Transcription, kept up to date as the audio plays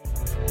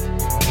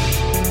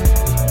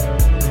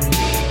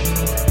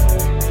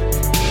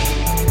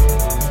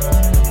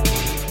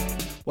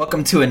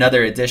Welcome to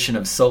another edition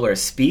of Solar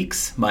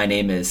Speaks. My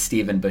name is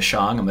Stephen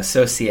Bashong. I'm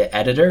Associate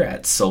Editor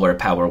at Solar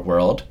Power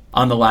World.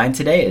 On the line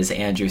today is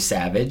Andrew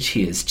Savage.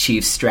 He is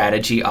Chief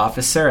Strategy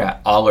Officer at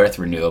All Earth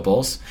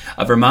Renewables,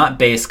 a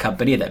Vermont-based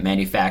company that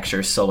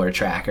manufactures solar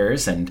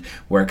trackers and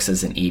works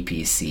as an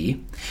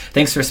EPC.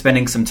 Thanks for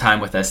spending some time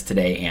with us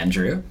today,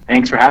 Andrew.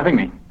 Thanks for having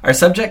me. Our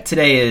subject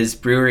today is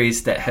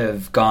breweries that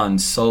have gone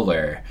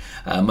solar.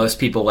 Most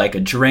people like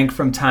a drink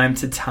from time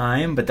to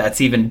time, but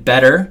that's even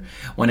better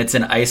when it's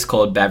an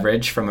ice-cold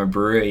beverage from a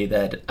brewery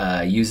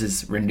that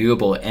uses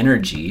renewable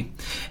energy.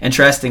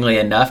 Interestingly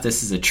enough,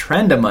 this is a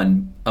trend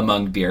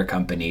among beer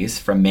companies,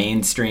 from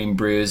mainstream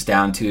brews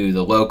down to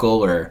the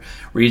local or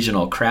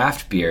regional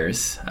craft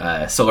beers.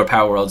 Solar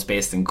Power World's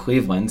based in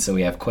Cleveland, so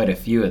we have quite a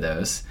few of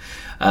those.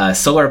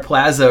 Solar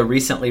Plaza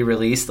recently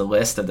released a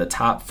list of the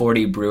top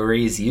 40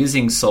 breweries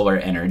using solar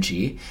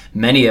energy.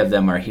 Many of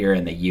them are here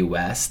in the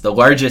U.S., the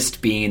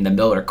largest being the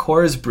Miller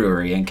Coors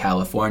Brewery in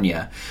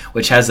California,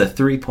 which has a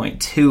 3.2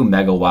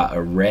 megawatt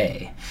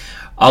array.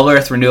 All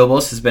Earth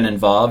Renewables has been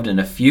involved in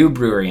a few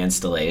brewery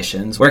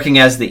installations, working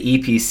as the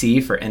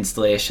EPC for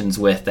installations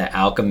with The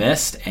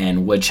Alchemist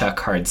and Woodchuck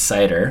Hard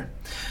Cider.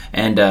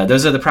 And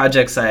those are the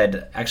projects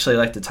I'd actually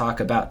like to talk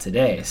about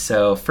today.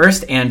 So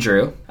first,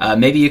 Andrew,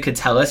 maybe you could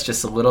tell us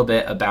just a little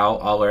bit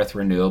about All Earth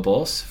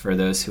Renewables for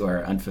those who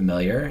are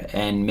unfamiliar,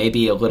 and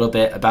maybe a little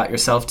bit about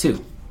yourself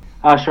too.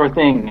 Sure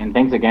thing, and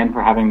thanks again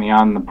for having me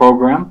on the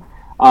program.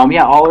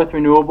 All Earth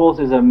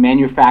Renewables is a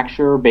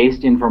manufacturer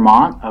based in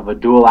Vermont of a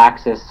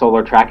dual-axis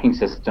solar tracking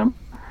system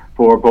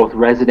for both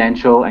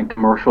residential and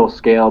commercial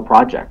scale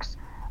projects.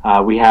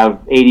 We have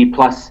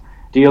 80-plus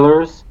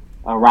dealers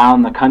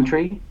around the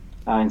country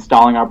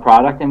installing our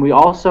product, and we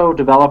also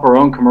develop our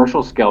own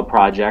commercial scale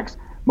projects,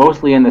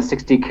 mostly in the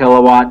 60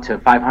 kilowatt to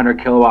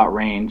 500 kilowatt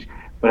range,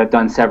 but have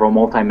done several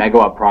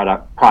multi-megawatt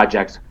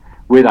projects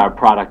with our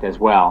product as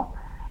well.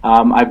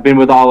 I've been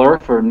with All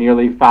Earth for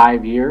nearly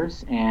 5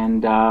 years,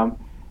 and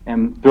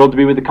am thrilled to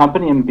be with the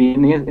company and be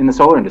in the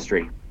solar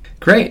industry.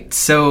 Great.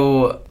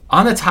 So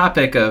on the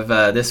topic of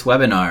this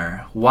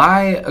webinar,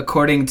 why,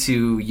 according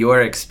to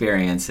your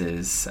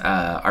experiences,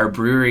 are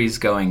breweries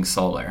going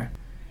solar?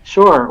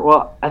 Sure.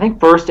 Well, I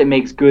think first it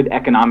makes good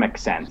economic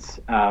sense.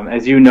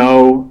 As you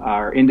know,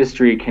 our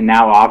industry can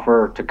now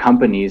offer to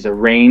companies a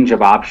range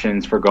of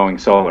options for going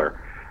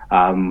solar.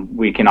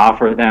 We can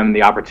offer them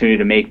the opportunity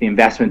to make the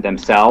investment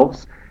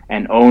themselves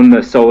and own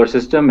the solar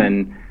system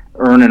and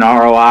earn an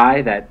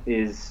ROI that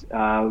is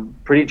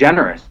pretty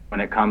generous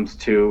when it comes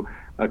to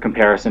a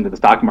comparison to the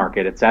stock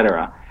market, et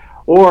cetera.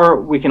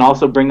 Or we can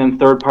also bring them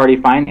third-party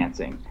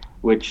financing,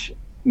 which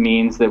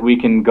means that we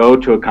can go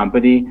to a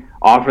company,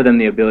 offer them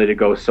the ability to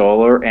go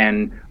solar,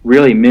 and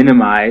really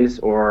minimize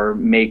or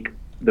make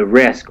the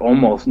risk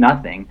almost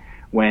nothing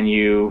when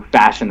you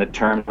fashion the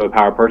terms of a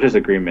power purchase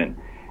agreement.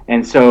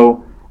 And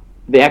so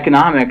the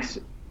economics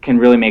can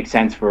really make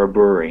sense for a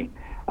brewery.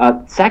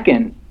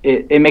 Second,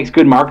 it makes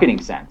good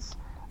marketing sense.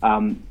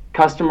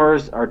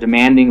 Customers are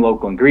demanding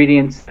local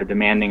ingredients, they're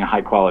demanding a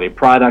high-quality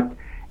product,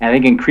 and I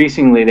think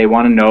increasingly they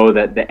want to know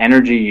that the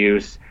energy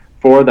use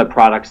for the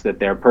products that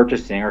they're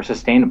purchasing are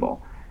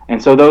sustainable.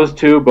 And so those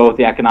two, both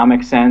the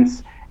economic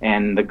sense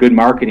and the good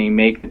marketing,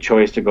 make the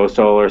choice to go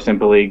solar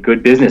simply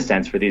good business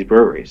sense for these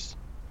breweries.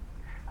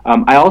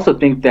 I also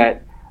think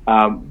that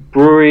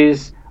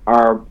breweries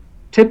are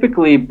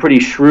typically pretty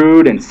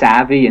shrewd and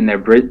savvy in their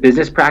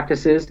business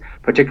practices,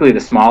 particularly the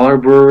smaller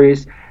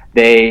breweries.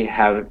 They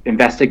have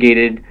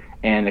investigated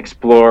and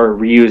explore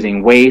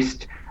reusing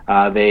waste.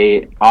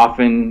 They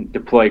often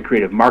deploy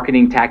creative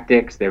marketing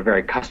tactics. They're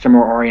very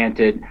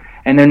customer-oriented,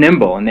 and they're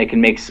nimble, and they can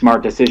make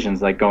smart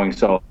decisions like going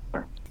solar.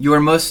 Your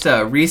most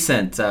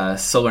recent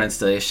solar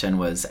installation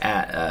was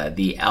at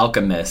The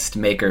Alchemist,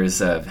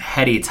 makers of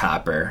Heady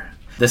Topper.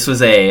 This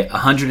was a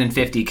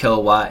 150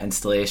 kilowatt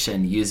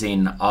installation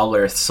using All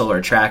Earth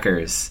solar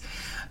trackers.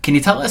 Can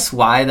you tell us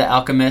why The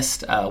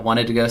Alchemist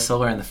wanted to go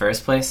solar in the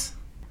first place?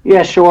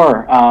 Yeah,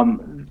 sure.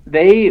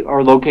 They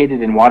are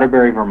located in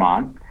Waterbury,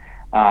 Vermont,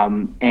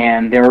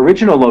 and their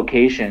original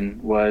location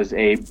was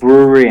a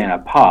brewery and a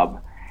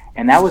pub,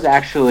 and that was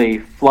actually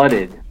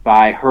flooded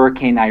by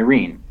Hurricane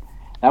Irene.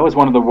 That was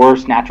one of the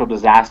worst natural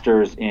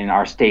disasters in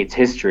our state's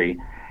history,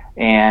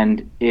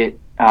 and it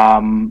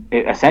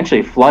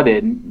essentially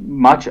flooded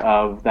much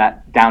of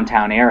that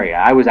downtown area.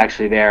 I was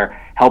actually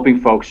there helping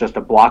folks just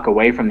a block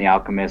away from The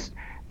Alchemist,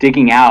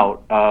 digging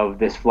out of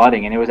this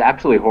flooding, and it was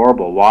absolutely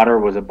horrible. Water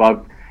was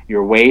above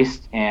your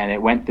waist, and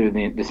it went through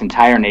this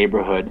entire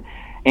neighborhood.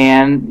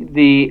 And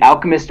the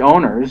Alchemist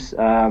owners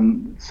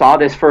saw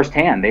this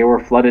firsthand. They were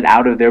flooded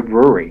out of their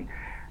brewery.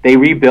 They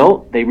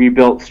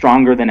rebuilt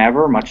stronger than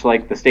ever, much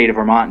like the state of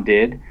Vermont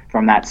did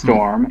from that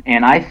storm,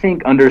 and I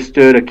think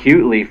understood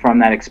acutely from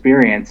that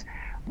experience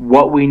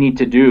what we need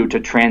to do to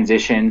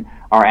transition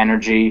our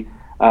energy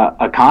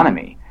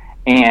economy.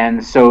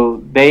 And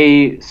so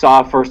they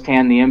saw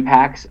firsthand the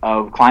impacts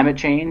of climate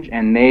change,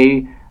 and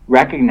they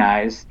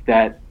recognized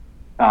that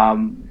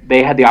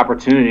they had the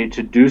opportunity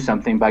to do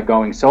something by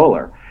going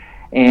solar.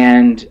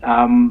 And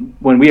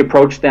when we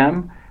approached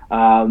them,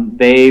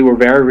 They were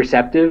very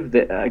receptive.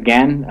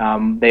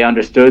 They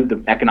understood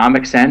the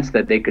economic sense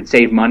that they could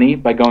save money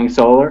by going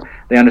solar.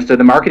 They understood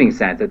the marketing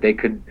sense that they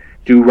could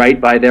do right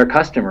by their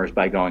customers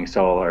by going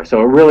solar.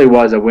 So it really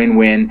was a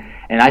win-win.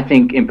 And I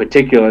think in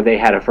particular, they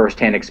had a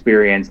firsthand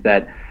experience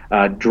that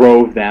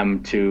drove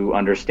them to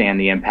understand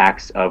the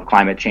impacts of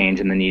climate change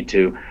and the need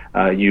to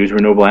use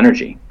renewable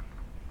energy.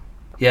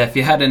 Yeah, if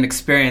you had an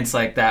experience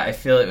like that, I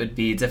feel it would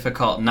be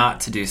difficult not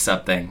to do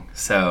something.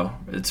 So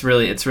it's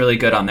really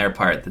good on their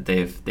part that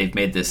they've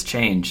made this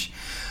change.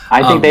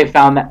 I think they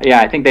found that. Yeah,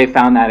 I think they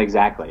found that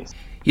exactly.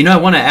 I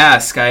want to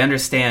ask, I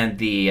understand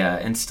the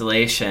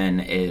installation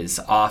is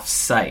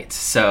off-site.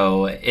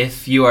 So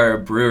if you are a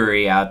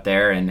brewery out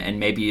there and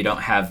maybe you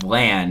don't have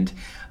land,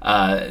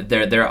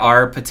 there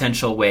are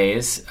potential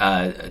ways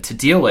to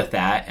deal with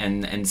that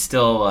and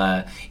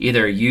still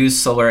either use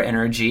solar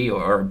energy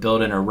or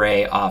build an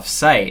array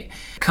off-site.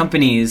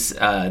 Companies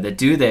that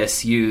do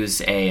this use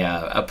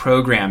a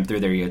program through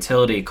their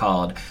utility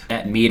called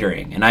net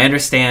metering. And I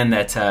understand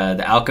that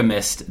The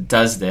Alchemist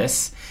does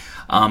this.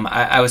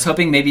 I was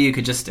hoping maybe you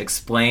could just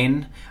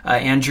explain,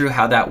 Andrew,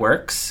 how that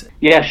works.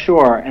 Yeah,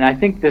 sure. And I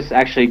think this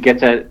actually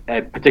gets at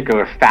a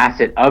particular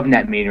facet of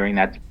net metering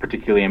that's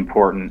particularly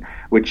important,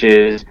 which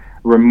is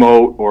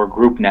remote or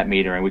group net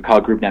metering. We call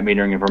it group net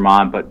metering in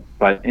Vermont,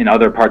 but in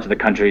other parts of the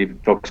country,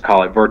 folks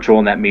call it virtual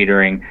net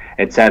metering,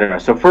 et cetera.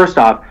 So first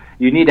off,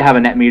 you need to have a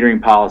net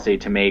metering policy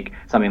to make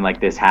something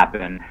like this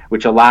happen,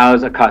 which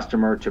allows a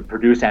customer to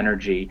produce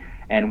energy.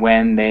 And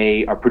when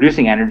they are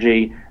producing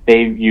energy,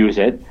 they use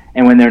it.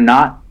 And when they're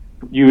not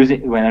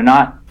using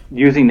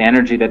the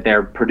energy that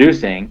they're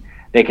producing,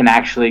 they can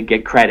actually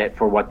get credit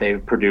for what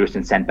they've produced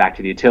and sent back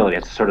to the utility.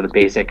 That's sort of the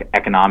basic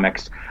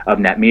economics of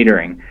net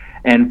metering.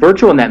 And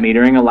virtual net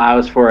metering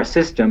allows for a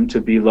system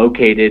to be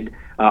located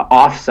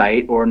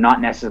off-site or not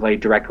necessarily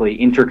directly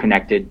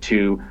interconnected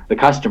to the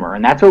customer.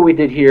 And that's what we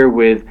did here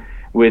with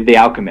The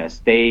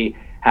Alchemist. They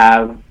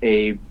have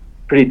a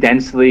pretty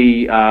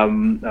densely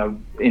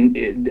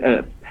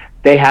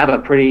they have a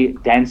pretty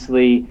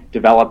densely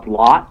developed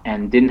lot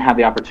and didn't have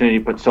the opportunity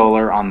to put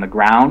solar on the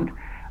ground.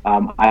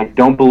 I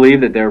don't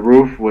believe that their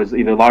roof was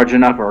either large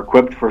enough or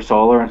equipped for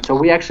solar, and so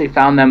we actually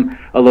found them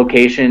a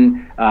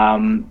location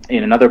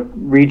in another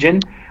region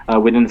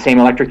within the same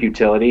electric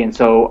utility, and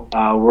so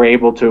we're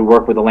able to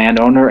work with the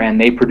landowner, and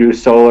they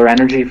produce solar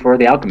energy for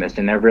The Alchemist,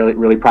 and they're really,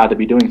 really proud to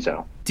be doing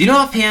so. Do you know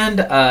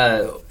offhand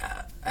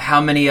how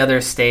many other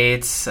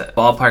states,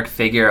 ballpark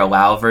figure,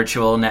 allow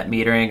virtual net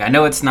metering? I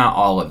know it's not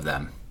all of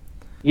them.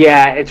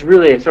 Yeah, it's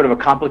sort of a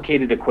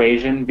complicated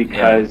equation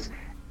because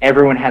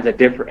everyone has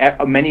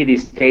many of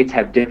these states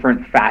have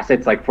different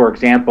facets. Like, for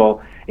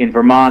example, in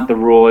Vermont, the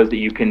rule is that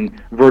you can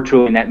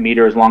virtually net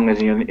meter as long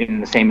as you're in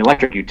the same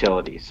electric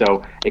utility.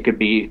 So it could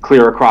be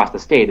clear across the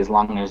state as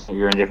long as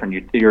you're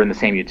in the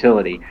same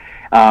utility.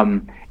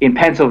 In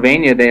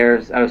Pennsylvania,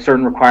 there's a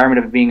certain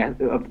requirement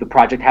of the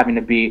project having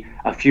to be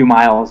a few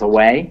miles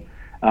away,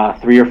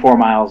 3 or 4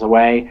 miles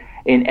away.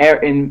 In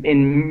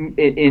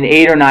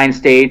 8 or 9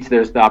 states,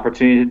 there's the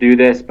opportunity to do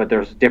this, but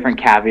there's different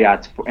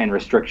caveats and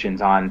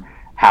restrictions on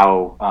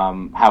how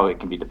it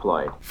can be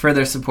deployed.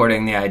 Further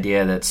supporting the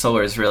idea that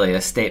solar is really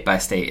a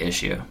state-by-state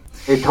issue.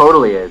 It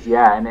totally is,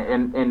 yeah.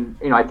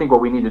 And I think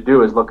what we need to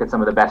do is look at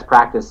some of the best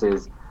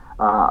practices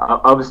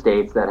of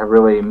states that have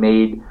really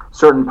made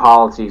certain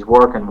policies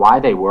work and why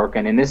they work.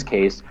 And in this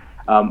case,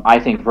 I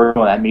think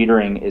virtual net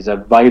metering is a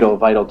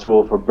vital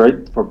tool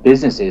for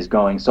businesses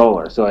going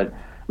solar. So it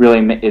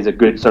really is a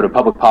good sort of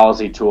public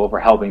policy tool for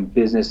helping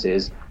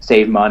businesses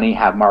save money,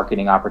 have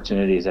marketing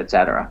opportunities, et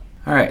cetera.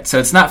 All right, so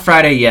it's not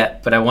Friday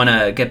yet, but I want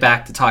to get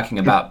back to talking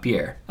about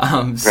beer.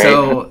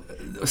 So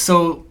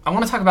I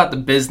want to talk about the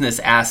business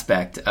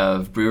aspect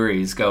of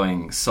breweries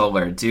going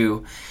solar.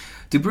 Do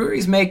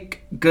breweries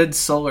make good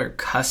solar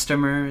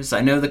customers? I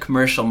know the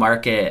commercial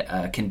market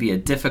can be a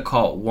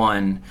difficult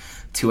one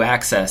to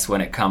access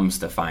when it comes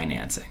to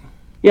financing.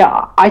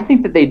 Yeah, I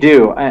think that they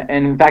do.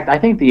 And in fact, I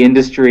think the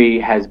industry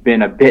has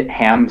been a bit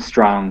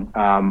hamstrung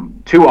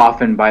too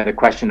often by the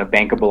question of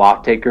bankable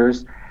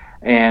off-takers.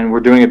 And we're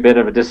doing a bit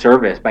of a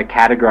disservice by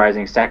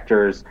categorizing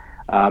sectors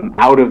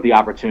out of the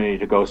opportunity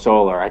to go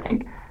solar. I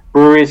think if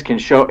breweries can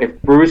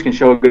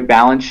show a good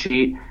balance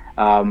sheet,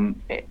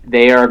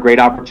 they are a great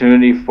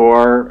opportunity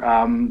for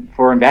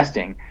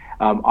investing.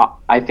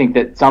 I think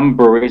that some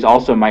breweries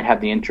also might have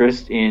the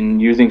interest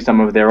in using some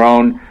of their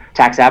own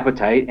tax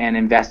appetite and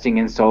investing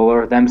in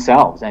solar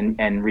themselves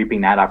and reaping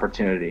that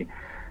opportunity.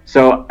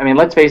 So, I mean,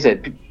 let's face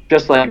it,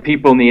 just like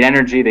people need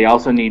energy, they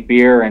also need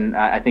beer, and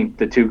I think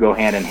the two go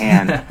hand in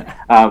hand.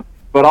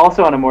 But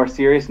also on a more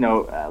serious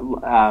note,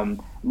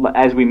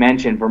 as we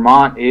mentioned,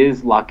 Vermont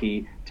is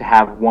lucky to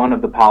have one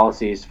of the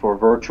policies for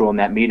virtual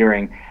net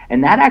metering,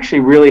 and that actually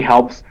really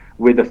helps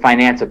with the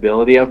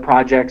financeability of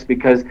projects,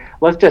 because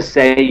let's just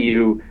say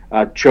you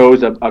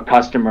chose a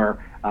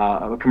customer,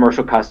 a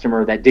commercial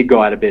customer that did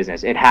go out of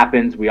business. It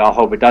happens. We all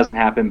hope it doesn't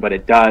happen, but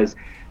it does.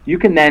 You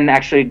can then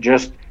actually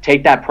just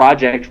take that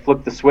project,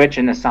 flip the switch,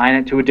 and assign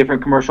it to a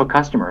different commercial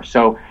customer.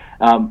 So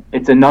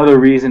it's another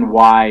reason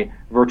why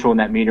virtual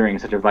net metering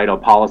is such a vital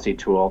policy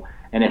tool,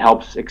 and it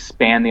helps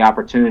expand the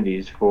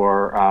opportunities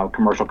for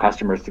commercial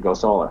customers to go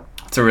solar.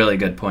 That's a really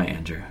good point,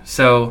 Andrew.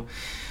 So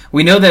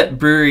we know that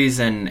breweries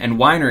and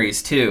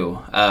wineries, too,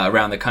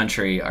 around the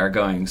country are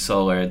going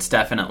solar. It's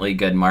definitely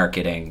good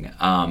marketing.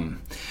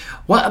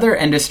 What other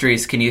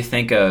industries can you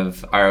think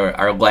of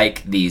are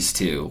like these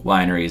two,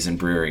 wineries and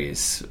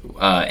breweries?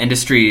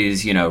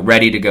 Industries,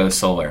 ready to go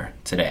solar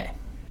today?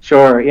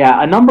 Sure,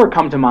 yeah. A number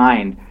come to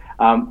mind.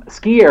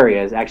 Ski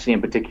areas, actually,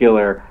 in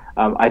particular,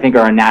 I think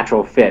are a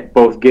natural fit,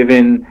 both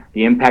given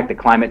the impact that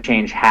climate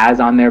change has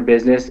on their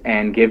business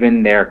and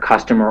given their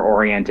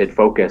customer-oriented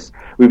focus.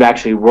 We've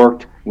actually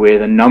worked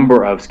with a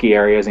number of ski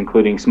areas,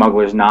 including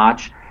Smuggler's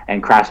Notch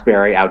and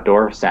Craftsbury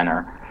Outdoor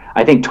Center.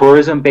 I think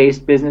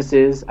tourism-based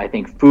businesses, I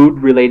think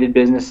food-related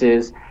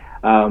businesses,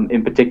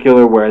 in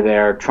particular, where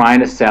they're trying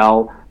to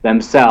sell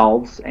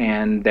themselves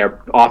and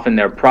often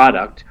their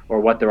product or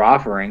what they're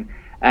offering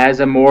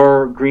as a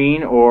more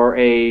green or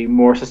a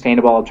more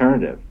sustainable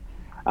alternative.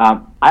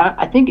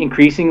 I think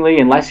increasingly,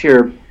 unless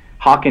you're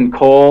hawking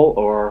coal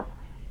or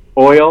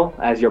oil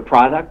as your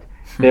product,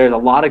 there's a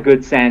lot of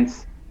good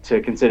sense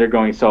to consider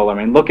going solar.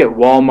 I mean, look at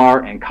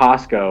Walmart and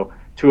Costco,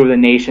 two of the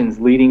nation's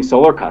leading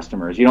solar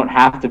customers. You don't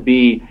have to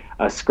be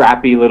a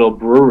scrappy little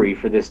brewery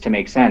for this to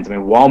make sense. I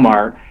mean,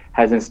 Walmart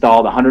has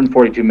installed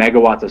 142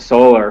 megawatts of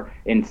solar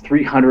in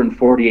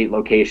 348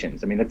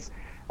 locations. I mean, that's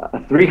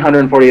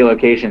 348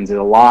 locations is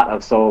a lot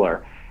of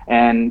solar.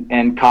 And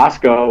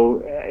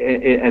Costco,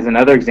 as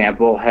another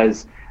example,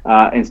 has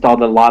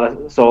installed a lot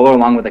of solar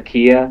along with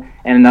IKEA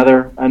and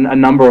a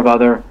number of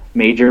other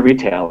major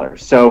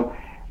retailers. So,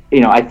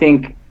 I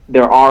think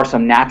there are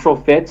some natural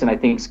fits, and I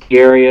think ski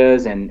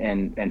areas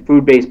and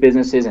food-based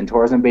businesses and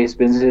tourism-based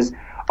businesses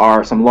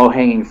are some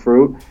low-hanging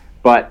fruit.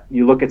 But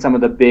you look at some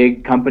of the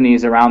big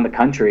companies around the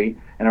country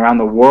and around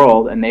the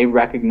world, and they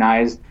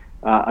recognize,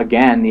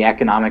 again, the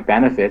economic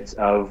benefits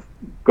of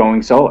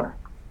going solar.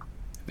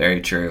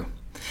 Very true.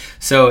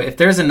 So if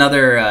there's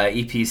another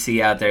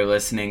EPC out there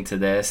listening to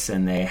this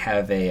and they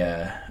have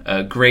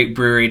a great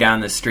brewery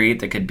down the street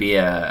that could be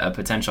a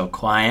potential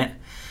client,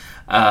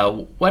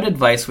 what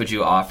advice would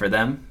you offer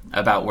them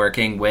about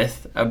working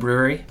with a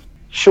brewery?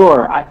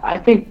 Sure. I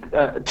think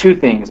two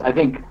things. I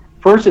think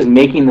first is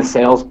making the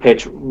sales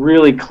pitch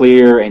really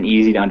clear and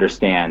easy to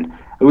understand.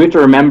 We have to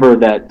remember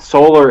that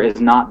solar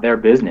is not their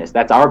business.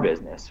 That's our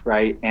business,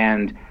 right?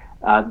 And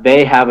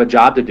they have a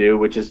job to do,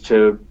 which is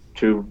to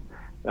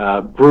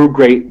brew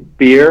great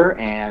beer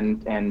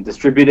and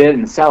distribute it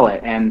and sell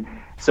it. And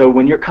so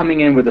when you're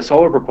coming in with a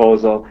solar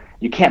proposal,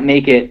 you can't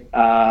make it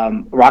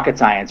rocket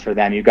science for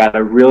them. You've got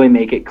to really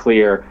make it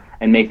clear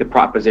and make the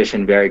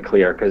proposition very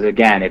clear, because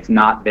again, it's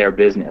not their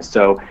business.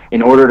 So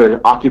in order to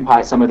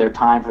occupy some of their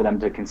time for them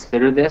to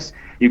consider this,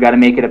 you've got to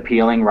make it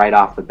appealing right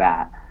off the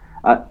bat.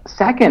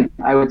 Second,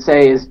 I would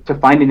say, is to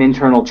find an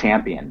internal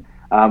champion.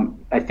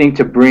 I think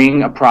to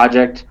bring a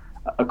project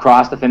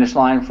across the finish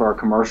line for a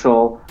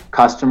commercial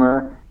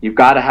customer, you've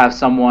got to have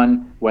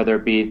someone, whether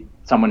it be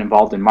someone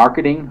involved in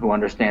marketing who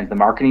understands the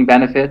marketing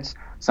benefits,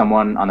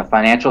 someone on the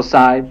financial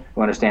side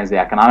who understands the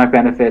economic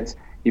benefits.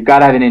 You've got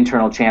to have an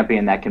internal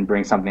champion that can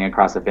bring something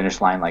across the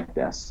finish line like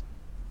this.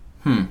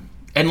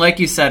 And like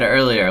you said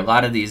earlier, a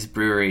lot of these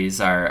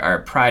breweries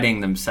are priding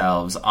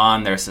themselves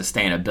on their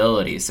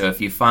sustainability. So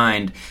if you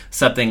find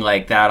something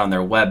like that on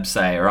their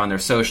website or on their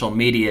social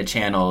media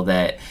channel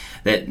that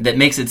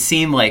makes it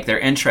seem like they're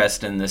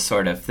interested in this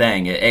sort of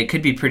thing, it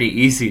could be pretty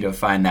easy to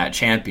find that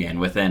champion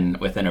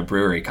within a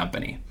brewery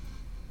company.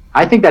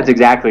 I think that's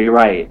exactly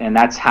right, and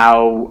that's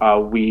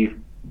how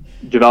we've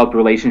developed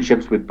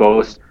relationships with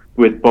both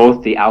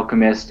the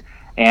Alchemist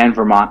and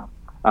Vermont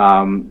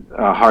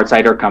Hard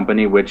Cider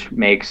Company, which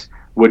makes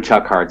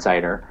Woodchuck Hard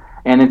Cider.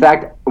 And in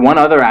fact, one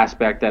other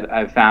aspect that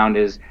I've found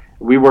is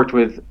we worked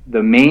with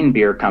the Maine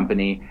Beer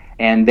Company,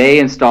 and they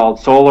installed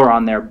solar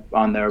on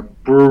their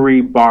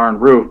brewery barn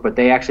roof, but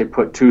they actually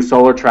put 2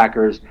 solar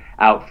trackers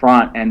out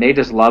front, and they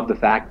just loved the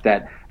fact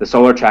that the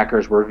solar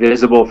trackers were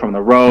visible from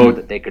the road,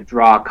 that they could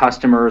draw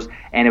customers,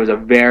 and it was a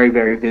very,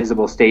 very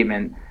visible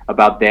statement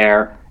about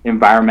their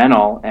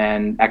environmental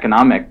and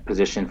economic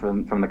position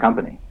from the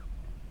company.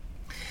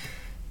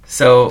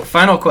 So,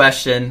 final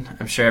question.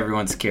 I'm sure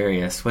everyone's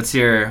curious. What's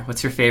your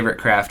favorite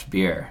craft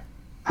beer?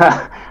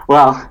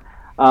 Well,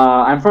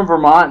 I'm from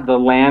Vermont, the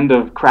land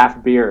of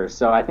craft beer,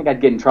 so I think I'd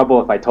get in trouble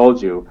if I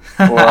told you,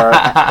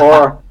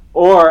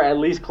 or at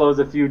least close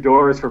a few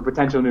doors for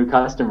potential new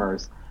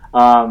customers.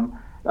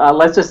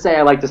 Let's just say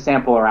I like to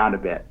sample around a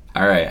bit.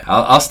 All right,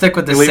 I'll stick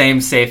with the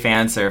same safe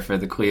answer for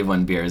the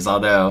Cleveland beers.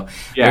 Although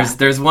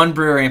there's one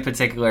brewery in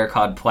particular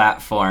called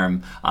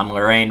Platform on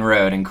Lorraine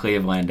Road in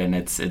Cleveland, and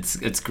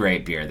it's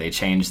great beer. They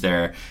change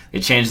their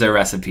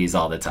recipes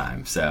all the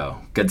time. So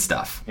good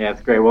stuff. Yeah,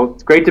 it's great. Well,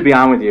 it's great to be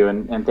on with you,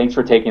 and thanks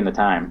for taking the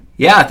time.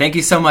 Yeah, thank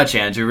you so much,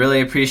 Andrew.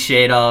 Really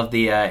appreciate all of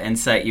the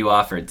insight you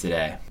offered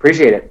today.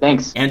 Appreciate it.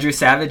 Thanks. Andrew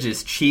Savage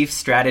is Chief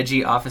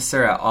Strategy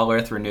Officer at All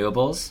Earth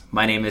Renewables.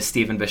 My name is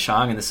Stephen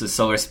Bishong, and this is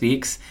Solar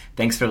Speaks.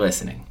 Thanks for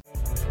listening.